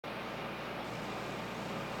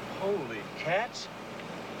Holy cats.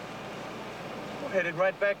 We're headed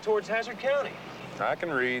right back towards Hazzard County. I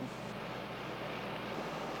can read.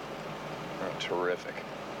 Oh, terrific.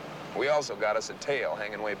 We also got us a tail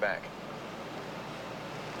hanging way back.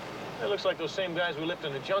 It looks like those same guys we left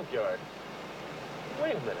in the junkyard.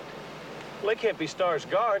 Wait a minute. Well, they can't be Star's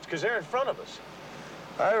guards, because they're in front of us.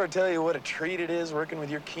 I ever tell you what a treat it is working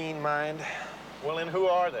with your keen mind? Well, then who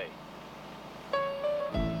are they?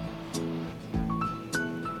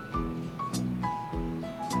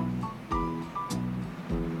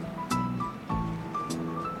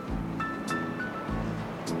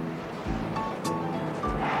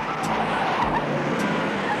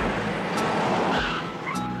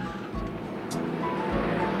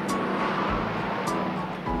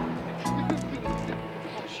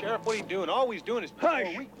 Sheriff, what are you doing? All he's doing is...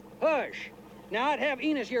 Hush! Hush! Now, I'd have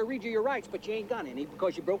Enos here read you your rights, but you ain't got any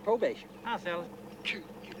because you broke probation. Hi, fellas.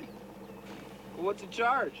 What's the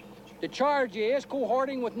charge? The charge is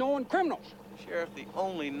cohorting with known criminals. Sheriff, the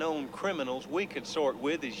only known criminals we can sort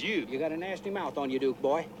with is you. You got a nasty mouth on you, Duke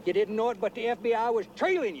boy. You didn't know it, but the FBI was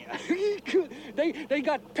trailing you. They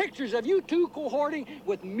got pictures of you two cohorting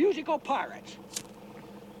with musical pirates.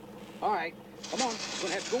 All right, come on. You're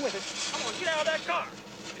gonna have to go with us. Come on, get out of that car.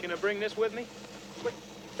 Can I bring this with me? Quick,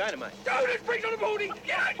 dynamite. Go, this brings on the booty.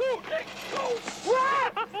 Get it. Go.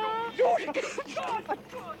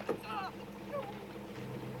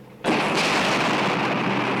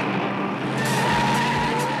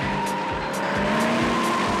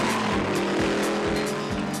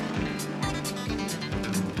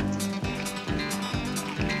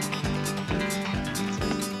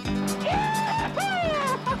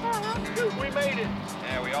 Duke, we made it.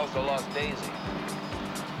 Yeah, we also lost Daisy.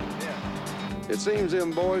 It seems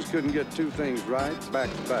them boys couldn't get two things right, back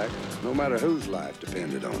to back, no matter whose life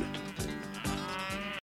depended on it.